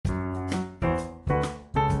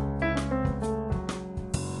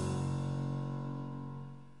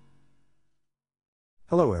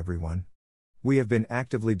Hello everyone. We have been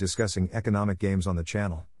actively discussing economic games on the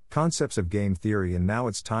channel, concepts of game theory, and now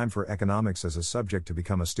it's time for economics as a subject to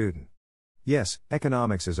become a student. Yes,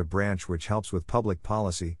 economics is a branch which helps with public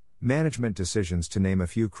policy, management decisions, to name a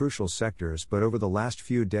few crucial sectors, but over the last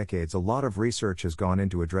few decades a lot of research has gone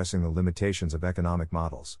into addressing the limitations of economic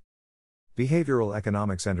models. Behavioral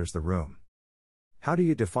economics enters the room. How do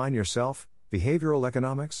you define yourself, behavioral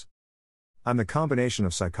economics? I'm the combination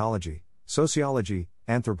of psychology, sociology,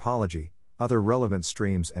 anthropology, other relevant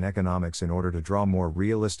streams, and economics in order to draw more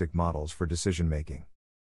realistic models for decision making.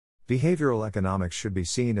 Behavioral economics should be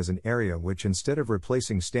seen as an area which, instead of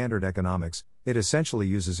replacing standard economics, it essentially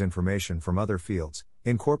uses information from other fields,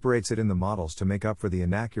 incorporates it in the models to make up for the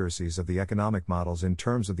inaccuracies of the economic models in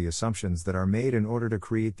terms of the assumptions that are made in order to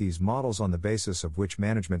create these models on the basis of which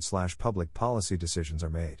management/public policy decisions are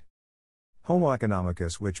made. Homo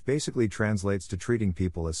economicus, which basically translates to treating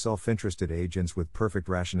people as self-interested agents with perfect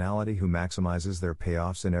rationality who maximizes their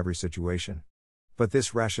payoffs in every situation. But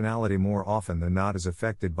this rationality more often than not is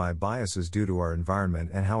affected by biases due to our environment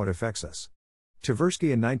and how it affects us.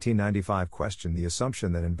 Tversky in 1995 questioned the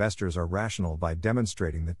assumption that investors are rational by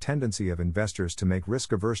demonstrating the tendency of investors to make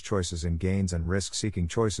risk-averse choices in gains and risk-seeking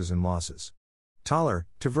choices in losses. Thaler,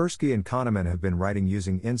 Tversky, and Kahneman have been writing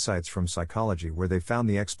using insights from psychology where they found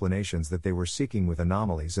the explanations that they were seeking with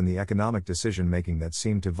anomalies in the economic decision-making that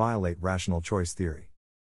seemed to violate rational choice theory.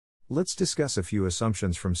 Let's discuss a few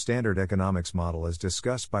assumptions from standard economics model as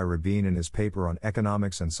discussed by Rabin in his paper on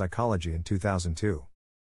economics and psychology in 2002.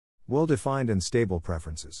 Well-defined and stable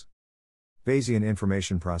preferences. Bayesian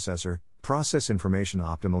information processor, process information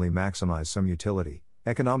optimally, maximize some utility,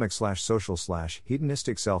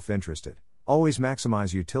 economic/social/hedonistic, self-interested, always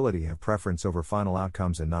maximize utility, have preference over final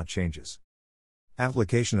outcomes and not changes.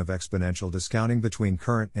 Application of exponential discounting between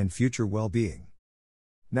current and future well-being.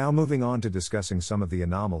 Now moving on to discussing some of the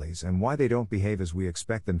anomalies and why they don't behave as we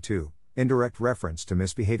expect them to, indirect reference to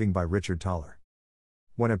misbehaving by Richard Thaler.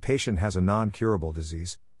 When a patient has a non-curable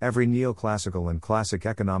disease, every neoclassical and classic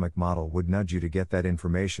economic model would nudge you to get that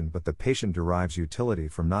information, but the patient derives utility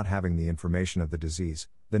from not having the information of the disease,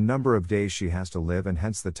 the number of days she has to live, and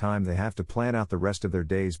hence the time they have to plan out the rest of their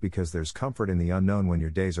days, because there's comfort in the unknown when your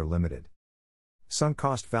days are limited. Sunk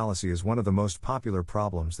cost fallacy is one of the most popular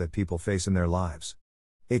problems that people face in their lives.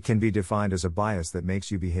 It can be defined as a bias that makes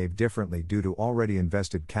you behave differently due to already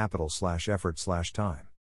invested capital/effort/time.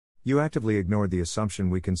 You actively ignored the assumption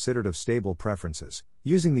we considered of stable preferences,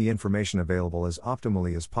 using the information available as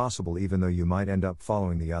optimally as possible even though you might end up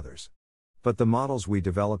following the others. But the models we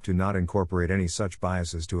develop do not incorporate any such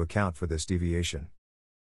biases to account for this deviation.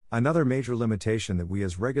 Another major limitation that we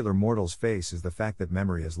as regular mortals face is the fact that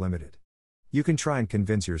memory is limited. You can try and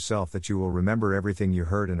convince yourself that you will remember everything you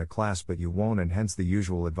heard in a class, but you won't, and hence the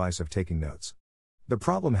usual advice of taking notes. The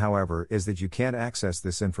problem, however, is that you can't access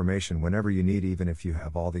this information whenever you need, even if you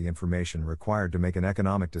have all the information required to make an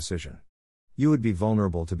economic decision. You would be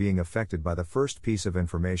vulnerable to being affected by the first piece of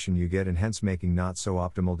information you get, and hence making not so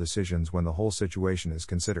optimal decisions when the whole situation is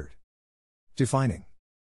considered. Defining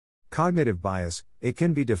cognitive bias. It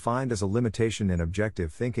can be defined as a limitation in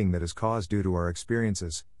objective thinking that is caused due to our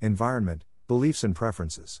experiences, environment, beliefs, and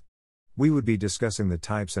preferences. We would be discussing the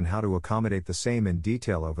types and how to accommodate the same in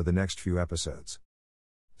detail over the next few episodes.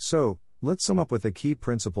 So, let's sum up with the key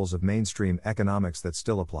principles of mainstream economics that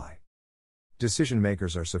still apply. Decision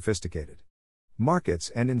makers are sophisticated. Markets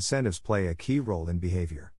and incentives play a key role in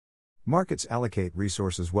behavior. Markets allocate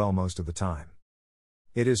resources well most of the time.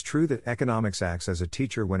 It is true that economics acts as a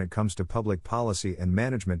teacher when it comes to public policy and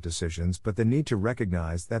management decisions, but the need to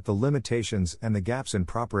recognize that the limitations and the gaps in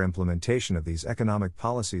proper implementation of these economic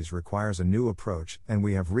policies requires a new approach, and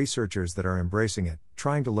we have researchers that are embracing it,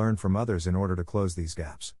 trying to learn from others in order to close these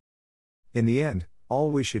gaps. In the end,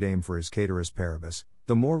 all we should aim for is ceteris paribus.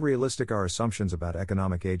 The more realistic our assumptions about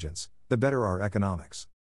economic agents, the better our economics.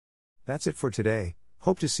 That's it for today.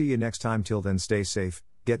 Hope to see you next time. Till then, stay safe,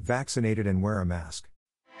 get vaccinated, and wear a mask.